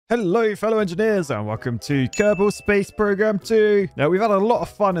Hello fellow engineers and welcome to Kerbal Space Program 2. Now we've had a lot of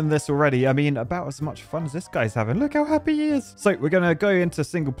fun in this already. I mean about as much fun as this guy's having. Look how happy he is. So we're going to go into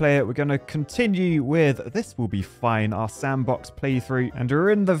single player. We're going to continue with This Will Be Fine, our sandbox playthrough. And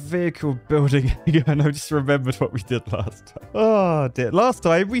we're in the vehicle building and I just remembered what we did last time. Oh dear. Last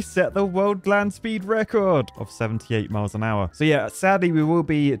time we set the world land speed record of 78 miles an hour. So yeah, sadly we will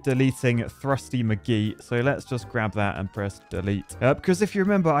be deleting Thrusty McGee. So let's just grab that and press delete. Because if you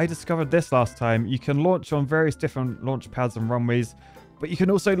remember, I discovered this last time. You can launch on various different launch pads and runways, but you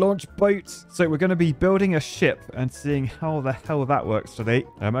can also launch boats. So we're going to be building a ship and seeing how the hell that works today.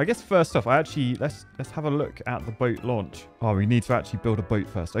 I guess first off, let's have a look at the boat launch. Oh, we need to actually build a boat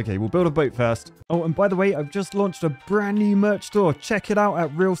first. Okay, we'll build a boat first. Oh, and by the way, I've just launched a brand new merch store. Check it out at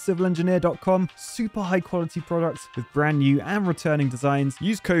realcivilengineer.com. Super high quality products with brand new and returning designs.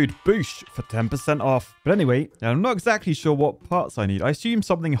 Use code BOOSH for 10% off. But anyway, I'm not exactly sure what parts I need. I assume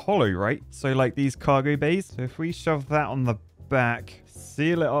something hollow, right? So like these cargo bays. So if we shove that on the back,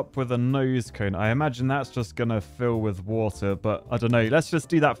 seal it up with a nose cone. I imagine that's just gonna fill with water, but I don't know. Let's just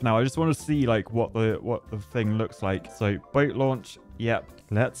do that for now. I just want to see like what the thing looks like. So boat launch. Yep.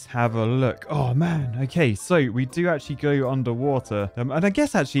 Let's have a look. Oh man. Okay, so we do actually go underwater, and I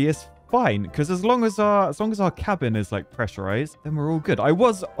guess actually it's fine, because as long as our cabin is like pressurized, then we're all good. I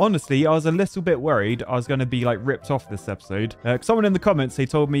was a little bit worried I was going to be like ripped off this episode. Someone in the comments, they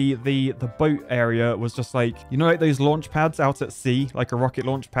told me the boat area was just like, you know, like those launch pads out at sea, like a rocket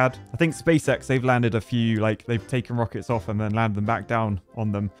launch pad. I think SpaceX, they've landed a few, like they've taken rockets off and then landed them back down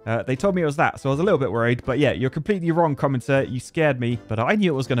on them. They told me it was that, so I was a little bit worried. But yeah, you're completely wrong, commenter. You scared me, but I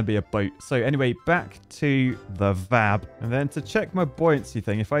knew it was going to be a boat. So anyway, back to the VAB. And then to check my buoyancy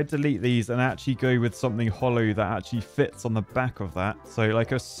thing, if I delete these and actually go with something hollow that actually fits on the back of that, so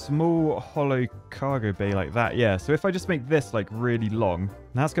like a small hollow cargo bay like that. Yeah, so if I just make this like really long,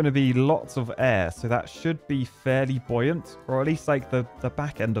 that's going to be lots of air, so that should be fairly buoyant, or at least like the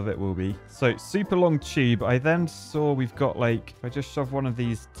back end of it will be. So super long tube. I then saw we've got like, if I just shove one of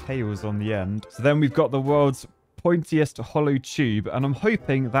these tails on the end, so then we've got the world's pointiest hollow tube, and I'm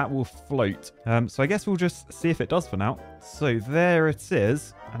hoping that will float. So I guess we'll just see if it does for now. So there it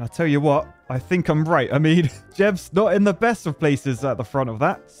is, and I tell you what, I think I'm right. I mean, Jeb's not in the best of places at the front of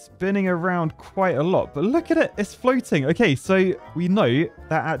that, spinning around quite a lot, but look at it, it's floating. Okay, so we know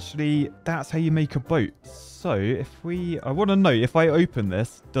that actually that's how you make a boat. So I want to know, if I open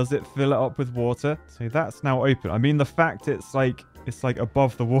this, does it fill it up with water? So that's now open. I mean, the fact it's like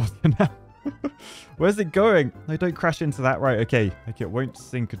above the water now. Where's it going? No, don't crash into that. Right, okay. Like it won't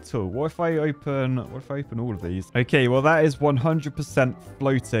sink at all. What if I open all of these? Okay, well that is 100%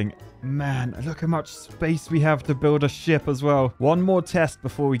 floating. Man, look how much space we have to build a ship as well. One more test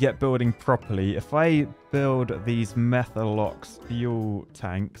before we get building properly. If I build these Methalox fuel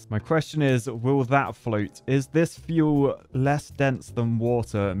tanks, my question is, will that float? Is this fuel less dense than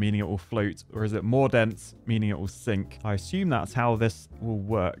water, meaning it will float, or is it more dense, meaning it will sink? I assume that's how this will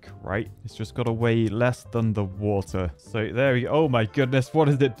work, right? It's just got to weigh less than the water. So there we go. Oh my goodness, what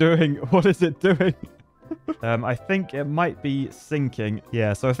is it doing? What is it doing? I think it might be sinking.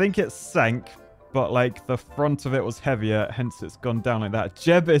 Yeah, so I think it sank, but like the front of it was heavier, hence it's gone down like that.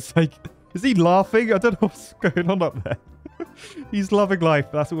 Jeb is like, is he laughing? I don't know what's going on up there. He's loving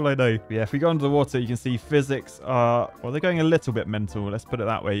life. That's all I know. But yeah, if we go under the water, you can see physics are, well, they're going a little bit mental. Let's put it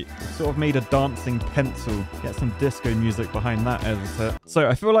that way. Sort of made a dancing pencil. Get some disco music behind that editor. So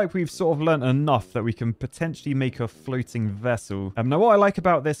I feel like we've sort of learned enough that we can potentially make a floating vessel. Now what I like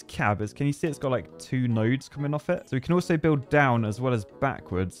about this cab is, can you see it's got like 2 nodes coming off it? So we can also build down as well as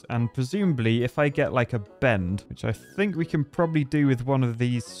backwards. And presumably if I get like a bend, which I think we can probably do with one of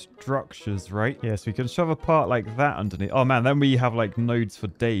these structures, right? Yeah, so we can shove a part like that underneath. Oh man, then we have like nodes for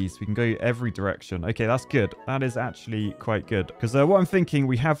days. We can go every direction. Okay, that's good. That is actually quite good. Because what I'm thinking,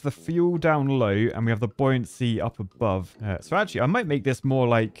 we have the fuel down low and we have the buoyancy up above. So actually, I might make this more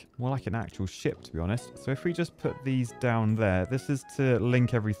like an actual ship, to be honest. So if we just put these down there, this is to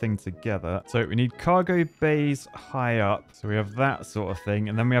link everything together. So we need cargo bays high up. So we have that sort of thing.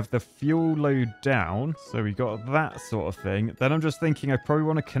 And then we have the fuel load down. So we got that sort of thing. Then I'm just thinking I probably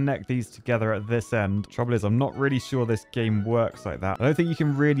want to connect these together at this end. Trouble is, I'm not really sure this game works like that. I don't think you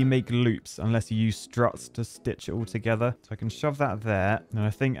can really make loops unless you use struts to stitch it all together. So I can shove that there. And I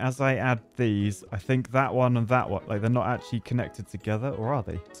think as I add these, I think that one and that one, like they're not actually connected together, or are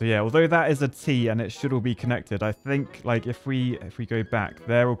they? So yeah, although that is a T and it should all be connected, I think like if we go back,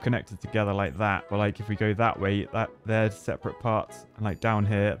 they're all connected together like that. But like if we go that way, they're separate parts. And like down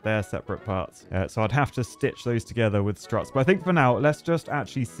here, they're separate parts. So I'd have to stitch those together with struts. But I think for now, let's just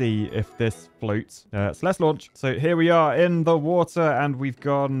actually see if this floats. So let's launch. So here we are in the water and we've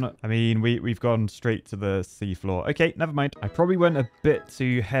gone, I mean, we've gone straight to the seafloor. Okay, never mind. I probably went a bit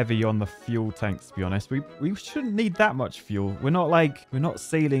too heavy on the fuel tanks, to be honest. We shouldn't need that much fuel. We're not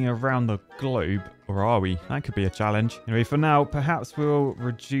sailing around the globe. Or are we? That could be a challenge. Anyway, for now, perhaps we'll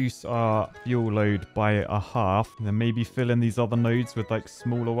reduce our fuel load by a half. And then maybe fill in these other nodes with like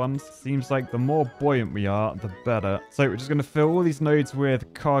smaller ones. Seems like the more buoyant we are, the better. So we're just going to fill all these nodes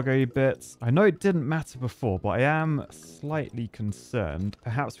with cargo bits. I know it didn't matter before, but I am slightly concerned.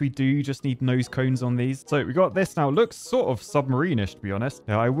 Perhaps we do just need nose cones on these. So we got this now. Looks sort of submarine-ish, to be honest.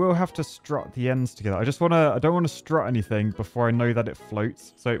 Now, I will have to strut the ends together. I don't want to strut anything before I know that it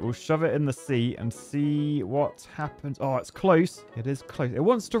floats. So we'll shove it in the sea and see what happens. Oh, it's close. It is close. It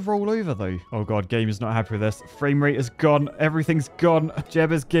wants to roll over, though. Oh, God. Game is not happy with this. Frame rate is gone. Everything's gone.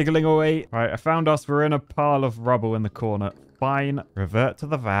 Jeb is giggling away. All right, I found us. We're in a pile of rubble in the corner. Fine. Revert to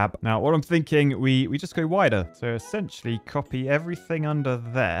the VAB. Now, what I'm thinking, we just go wider. So essentially copy everything under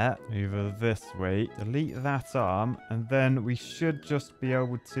there over this way. Delete that arm. And then we should just be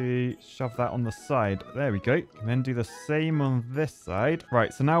able to shove that on the side. There we go. And then do the same on this side.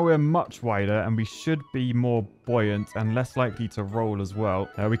 Right. So now we're much wider and we should be more buoyant and less likely to roll as well.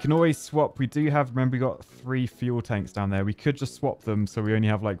 We can always swap. We do have, remember, we got 3 fuel tanks down there. We could just swap them so we only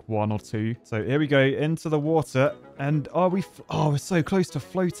have like 1 or 2. So here we go into the water. And we're so close to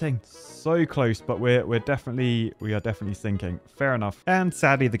floating. So close, but we are definitely sinking. Fair enough. And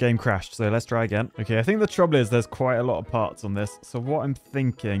sadly, the game crashed. So let's try again. Okay, I think the trouble is there's quite a lot of parts on this. So what I'm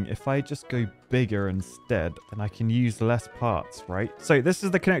thinking, if I just go bigger instead, then I can use less parts, right? So this is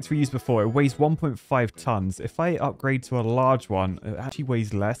the connector we used before. It weighs 1.5 tons. If I upgrade to a large one, it actually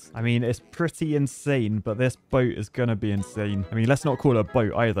weighs less. I mean, it's pretty insane, but this boat is gonna be insane. I mean, let's not call it a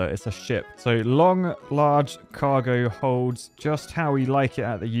boat either. It's a ship. So long, large cargo holds just how we like it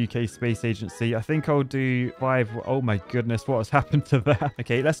at the UK Space Agency. I think I'll do 5. Oh my goodness, what has happened to that?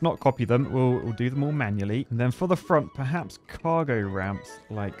 Okay, let's not copy them. We'll do them all manually. And then for the front, perhaps cargo ramps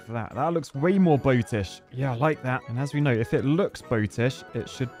like that. That looks way more boatish. Yeah, I like that. And as we know, if it looks boatish, it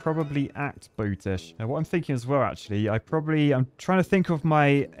should probably act boatish. Now, what I'm thinking as well, actually, I'm trying to think of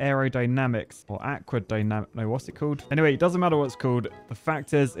my aerodynamics or aquadynamic. No, what's it called? Anyway, it doesn't matter what it's called. The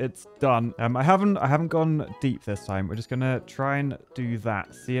fact is, it's done. I haven't gone deep this time. We're just gonna try and do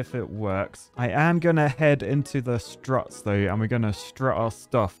that. See if it works. I am gonna head into the struts though, and we're gonna strut our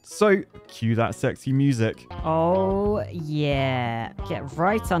stuff. So, cue that sexy music. Oh, yeah. Get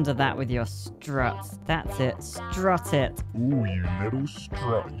right under that with your struts. That's it. Strut it. Ooh, you little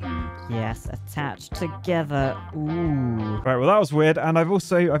strut, you. Yes, attached together. Ooh. Right, well, that was weird. And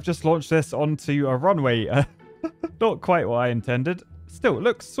I've just launched this onto a runway. Not quite what I intended. Still, it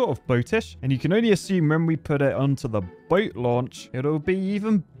looks sort of boatish. And you can only assume when we put it onto the boat launch, it'll be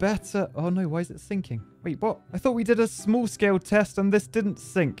even better. Oh no, why is it sinking? Wait, what? I thought we did a small-scale test and this didn't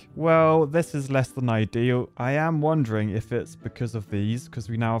sink. Well, this is less than ideal. I am wondering if it's because of these, because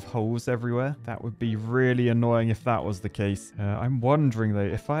we now have holes everywhere. That would be really annoying if that was the case. I'm wondering, though,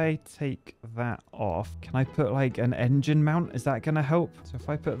 if I take that off, can I put, like, an engine mount? Is that going to help? So if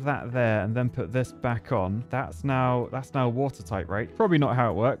I put that there and then put this back on, that's now watertight, right? Probably not how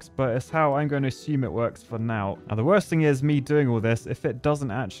it works, but it's how I'm going to assume it works for now. Now, the worst thing is me doing all this, if it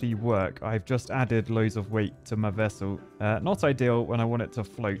doesn't actually work, I've just added loads of weight to my vessel. Not ideal when I want it to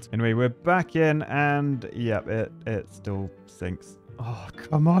float. Anyway, we're back in and yep, it still sinks. Oh,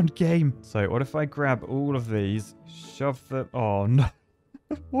 come on, game. So what if I grab all of these, shove them... Oh, no.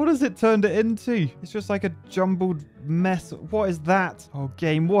 What has it turned it into? It's just like a jumbled mess. What is that? Oh,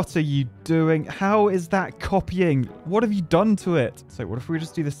 game, what are you doing? How is that copying? What have you done to it? So what if we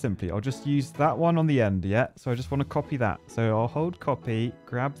just do this simply? I'll just use that one on the end, yeah? So I just want to copy that. So I'll hold copy,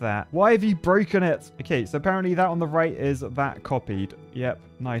 grab that. Why have you broken it? Okay, so apparently that on the right is that copied. Yep,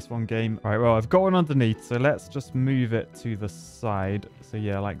 nice one, game. All right, well, I've got one underneath, so let's just move it to the side. So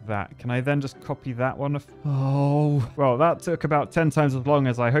yeah, like that. Can I then just copy that one? Oh, well, that took about 10 times as long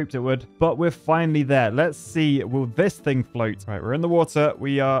as I hoped it would, but we're finally there. Let's see, will this thing float? All right, we're in the water.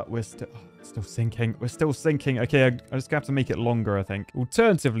 We're still... Still sinking. We're still sinking. Okay, I'm just gonna have to make it longer, I think.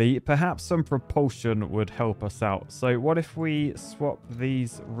 Alternatively, perhaps some propulsion would help us out. So what if we swap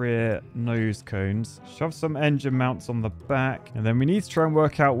these rear nose cones, shove some engine mounts on the back, and then we need to try and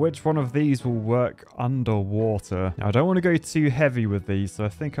work out which one of these will work underwater. Now, I don't want to go too heavy with these, so I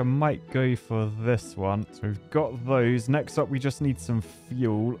think I might go for this one. So we've got those. Next up, we just need some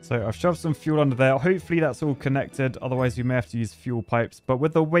fuel. So I've shoved some fuel under there. Hopefully that's all connected. Otherwise, we may have to use fuel pipes. But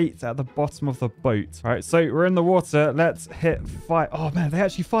with the weight at the bottom of the boat. All right, so we're in the water. Let's hit fire. Oh, man, they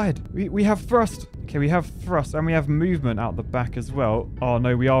actually fired. We have thrust. Okay, we have thrust and we have movement out the back as well. Oh,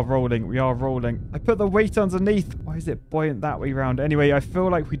 no, we are rolling. We are rolling. I put the weight underneath. Why is it buoyant that way around? Anyway, I feel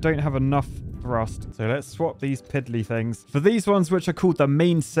like we don't have enough thrust. So let's swap these piddly things for these ones, which are called the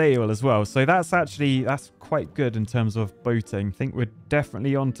mainsail as well. So that's quite good in terms of boating. I think we're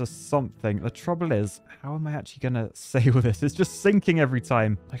definitely onto something. The trouble is, how am I actually going to sail this? It's just sinking every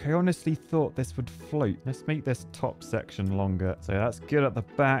time. Like, I honestly thought this would float. Let's make this top section longer. So that's good at the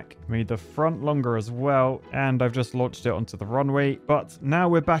back. Made the front longer as well. And I've just launched it onto the runway. But now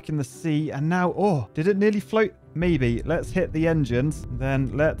we're back in the sea. And now, oh, did it nearly float? Maybe. Let's hit the engines.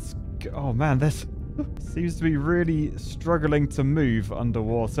 Then let's... Oh, man, this seems to be really struggling to move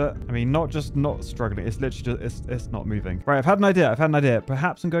underwater. I mean, not just not struggling. It's literally just, it's not moving. Right, I've had an idea.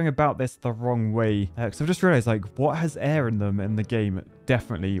 Perhaps I'm going about this the wrong way. Because I've just realized, like, what has air in them in the game?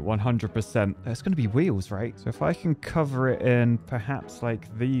 Definitely 100%. It's going to be wheels, right? So if I can cover it in perhaps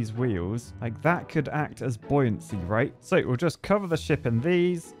like these wheels, like that could act as buoyancy, right? So we'll just cover the ship in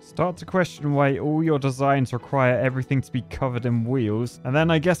these. Start to question why all your designs require everything to be covered in wheels. And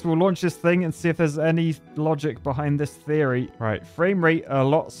then I guess we'll launch this thing and see if there's any logic behind this theory. Right, frame rate a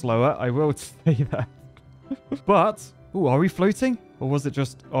lot slower. I will say that. But, oh, are we floating? Or was it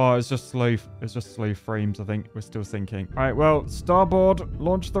just... Oh, it's just slow. It's just slow frames, I think. We're still sinking. All right, well, starboard,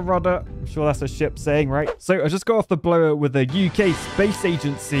 launch the rudder. I'm sure that's a ship saying, right? So I just got off the blower with the UK Space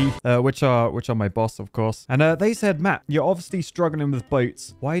Agency, which are my boss, of course. And they said, Matt, you're obviously struggling with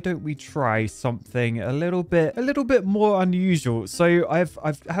boats. Why don't we try something a little bit more unusual? So I've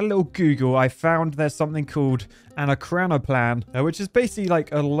had a little Google. I found there's something called an acranoplan, which is basically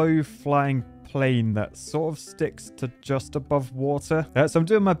like a low-flying plane that sort of sticks to just above water. So I'm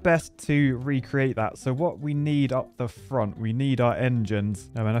doing my best to recreate that. So what we need up the front, we need our engines.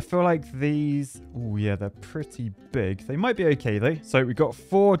 And I feel like these, oh yeah, they're pretty big. They might be okay though. So we've got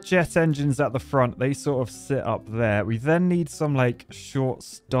 4 jet engines at the front. They sort of sit up there. We then need some like short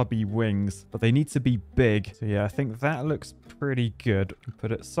stubby wings, but they need to be big. So yeah, I think that looks pretty good.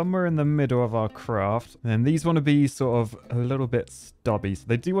 Put it somewhere in the middle of our craft. And then these want to be sort of a little bit stubby. So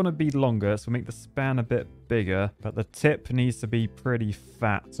they do want to be longer. So we'll make the span a bit bigger, but the tip needs to be pretty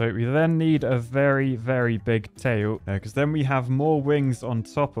fat. So we then need a very, very big tail because then we have more wings on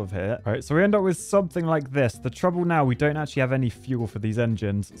top of here. All right, so we end up with something like this. The trouble now, we don't actually have any fuel for these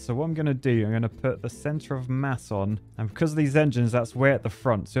engines. So what I'm going to do, I'm going to put the center of mass on. And because of these engines, that's way at the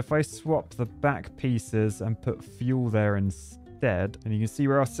front. So if I swap the back pieces and put fuel there instead, and you can see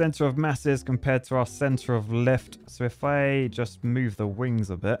where our center of mass is compared to our center of lift. So if I just move the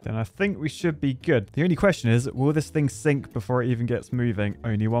wings a bit, then I think we should be good. The only question is, will this thing sink before it even gets moving?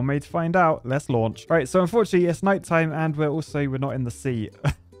 Only one way to find out. Let's launch. Right, so unfortunately it's nighttime and we're not in the sea.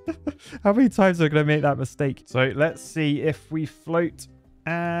 How many times are we going to make that mistake? So let's see if we float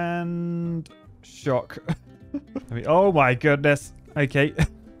and shock. I mean, oh my goodness. Okay.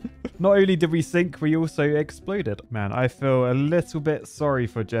 Not only did we sink, we also exploded. Man, I feel a little bit sorry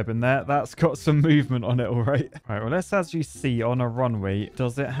for Jeb in there. That's got some movement on it, all right. All right, well, let's actually see on a runway,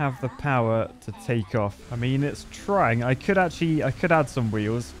 does it have the power to take off? I mean, it's trying. I could add some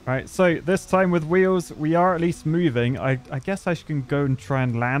wheels. All right, so this time with wheels, we are at least moving. I guess I can go and try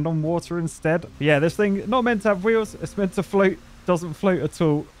and land on water instead. But yeah, this thing, not meant to have wheels. It's meant to float. Doesn't float at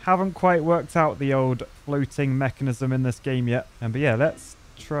all. Haven't quite worked out the old floating mechanism in this game yet. But yeah, let's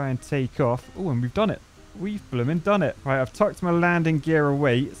try and take off. Oh, and we've done it. We've blooming done it. Right, I've tucked my landing gear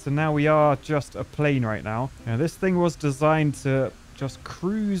away, so now we are just a plane right now. Now, this thing was designed to just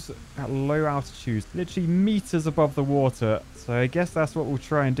cruise at low altitudes, literally meters above the water. So I guess that's what we'll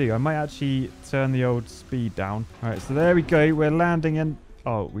try and do. I might actually turn the old speed down. All right, so there we go. We're landing in...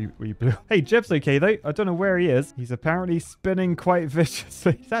 Oh, we blew. Hey, Jeb's okay, though. I don't know where he is. He's apparently spinning quite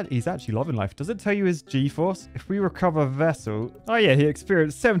viciously. He's actually loving life. Does it tell you his G-force? If we recover vessel... Oh, yeah, he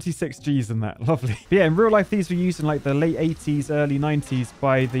experienced 76 Gs in that. Lovely. But yeah, in real life, these were used in like the late 80s, early 90s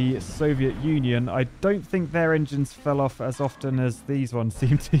by the Soviet Union. I don't think their engines fell off as often as these ones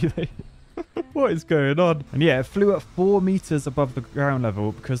seem to, though. What is going on? And yeah, it flew at 4 meters above the ground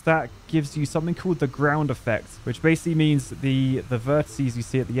level because that gives you something called the ground effect, which basically means the vertices you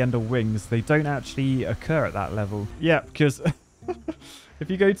see at the end of wings, they don't actually occur at that level. Yeah, because if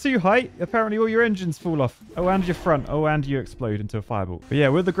you go too high, apparently all your engines fall off. Oh, and your front. Oh, and you explode into a fireball. But yeah,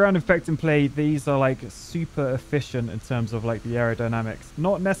 with the ground effect in play, these are like super efficient in terms of like the aerodynamics.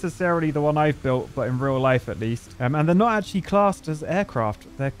 Not necessarily the one I've built, but in real life at least. And they're not actually classed as aircraft.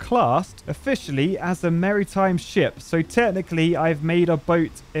 They're classed officially as a maritime ship. So technically, I've made a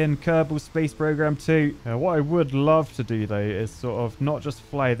boat in Kerbal Space Program 2. What I would love to do though is sort of not just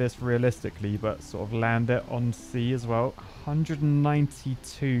fly this realistically, but sort of land it on sea as well.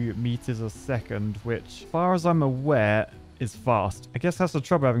 192 meters a second, which, as far as I'm aware, is fast. I guess that's the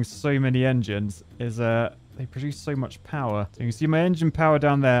trouble having so many engines, is they produce so much power. So you can see my engine power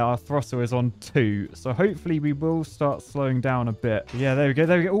down there, our throttle is on 2. So hopefully we will start slowing down a bit. But yeah, there we go,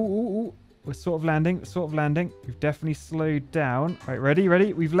 there we go. Ooh. We're sort of landing, We've definitely slowed down. Right, ready?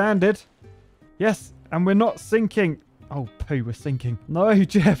 We've landed. Yes, and we're not sinking. Oh, poo, we're sinking. No,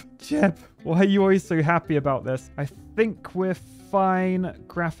 Jeb, why are you always so happy about this? I think we're fine.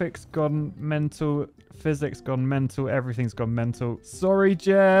 Graphics gone mental. Physics gone mental. Everything's gone mental. Sorry,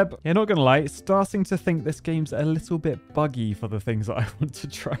 Jeb. Yeah, not gonna lie. Starting to think this game's a little bit buggy for the things that I want to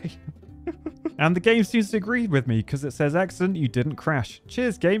try. And the game seems to agree with me because it says, excellent, you didn't crash.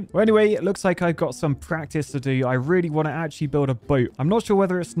 Cheers, game. Well, anyway, it looks like I've got some practice to do. I really want to actually build a boat. I'm not sure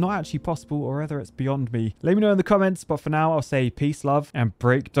whether it's not actually possible or whether it's beyond me. Let me know in the comments, but for now, I'll say peace, love, and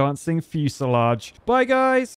breakdancing fuselage. Bye, guys.